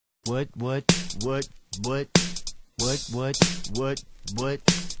What?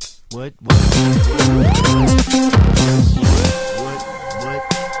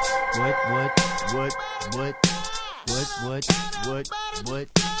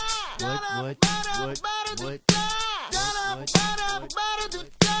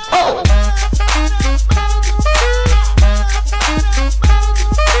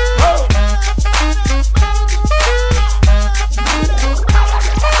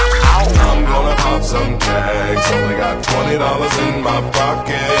 I'm gonna pop some tags. Only got $20 in my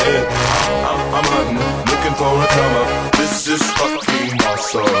pocket. I'm hunting, looking for a come up. This is fucking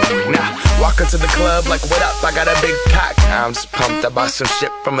awesome. Now, walk into the club like, what up? I got a big cock. I'm just pumped. I bought some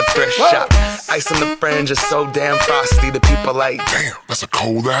shit from a thrift shop. Ice on the fringe is so damn frosty. The people like, Damn, that's a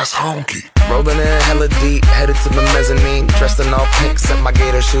cold ass honky. rolling in hella deep, headed to the mezzanine. Dressed in all pink, set my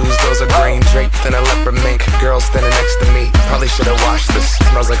gator shoes. Those are green, draped in a leopard mink. Girl standing next to me. Probably should've washed this.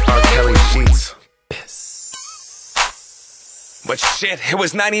 Smells like R. Kelly sheets. But shit, it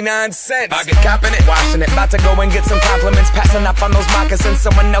was 99 cents. I get copping it, washing it. About to go and get some compliments. Passing up on those moccasins.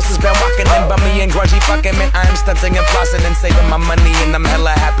 Someone else has been walking in bummy and grungy fucking man. I am stunting and flossing and saving my money, and I'm hella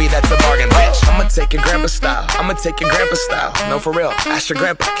happy that's a bargain, bitch. I'ma take your grandpa style. I'ma take your grandpa style. No, for real. Ask your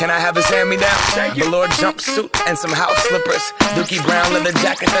grandpa, can I have his hand-me-down? Velour jumpsuit and some house slippers. Dookie brown leather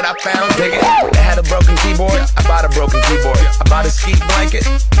jacket that I found. Dig it. They had a broken keyboard. I bought a broken keyboard. I bought a ski blanket.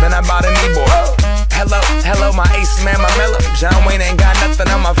 Then I bought a kneeboard. Hello, my ace man, my mellow. John Wayne ain't got nothing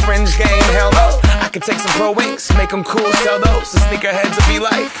on my fringe game, hell no. I could take some pro wings, make them cool, sell those. The sneakerheads will be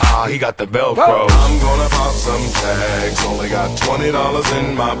like, he got the Velcro. I'm gonna pop some tags. Only got $20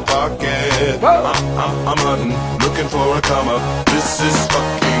 in my pocket. I'm hunting, looking for a come up. This is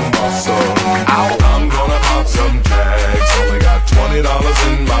fucking awesome. I'm gonna pop some tags. Only got $20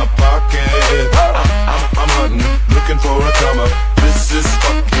 in my pocket. I'm hunting, looking for a come up. This is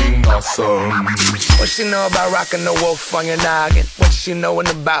fucking awesome. What she know about rocking the wolf on your noggin? What she knowin'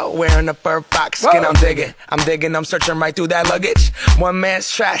 about wearing a fur fox skin? I'm digging, I'm searching right through that luggage. One man's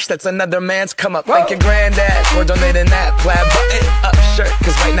trash, that's another man's come up. Thank your granddad for donating that plaid button up shirt.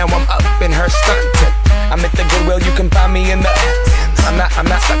 Cause right now I'm up in her stuntin'. I'm at the Goodwill, you can find me in the I'm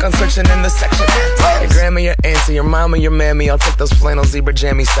not stuck on searching in the section. Your grandma, your auntie, your mama, your mammy. I'll take those flannel zebra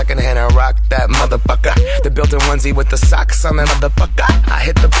jammies secondhand and rock that motherfucker. The built-in onesie with the socks on that motherfucker. I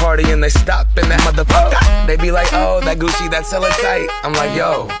hit the party and they stop in that motherfucker. They be like, oh, that Gucci, that's hella tight. I'm like,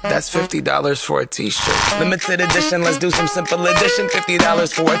 yo, that's $50 for a t-shirt. Limited edition, let's do some simple edition.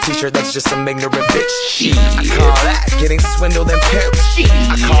 $50 for a t-shirt, that's just some ignorant bitch. Shit. I call that getting swindled and pimped.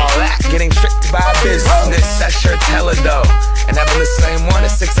 I call that getting tricked by business. That shirt's hella dope. And having the same one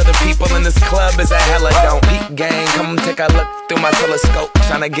as 6 other people in this club is a hella don't. Peep gang, come take a look through my telescope.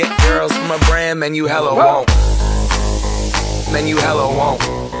 Tryna get girls from a brand, man, you hella won't. Man, you hella won't.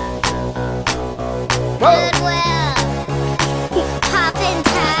 Goodwill, poppin'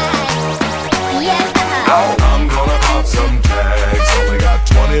 tags, yeah. I'm gonna pop some tags. Only got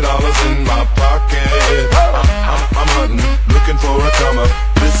 $20 in my pocket. I'm hunting, looking for a come up.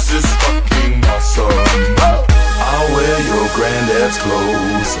 This is fucking awesome. I'll wear your granddad's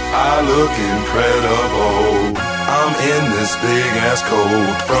clothes. I look incredible. I'm in this big ass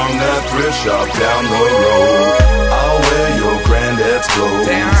coat from that thrift shop down the road. I'll wear your granddad's clothes.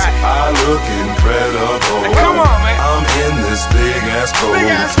 Damn right. I look incredible. Hey, come on, man. I'm in this big ass coat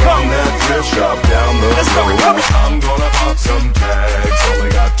from that thrift shop down the road. I'm gonna pop some tags.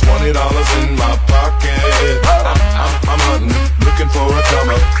 Only got $20 in my pocket. I'm hunting, looking for a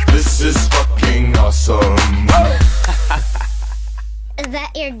come up. This is fucking awesome. Is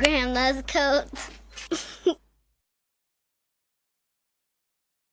that your grandma's coat?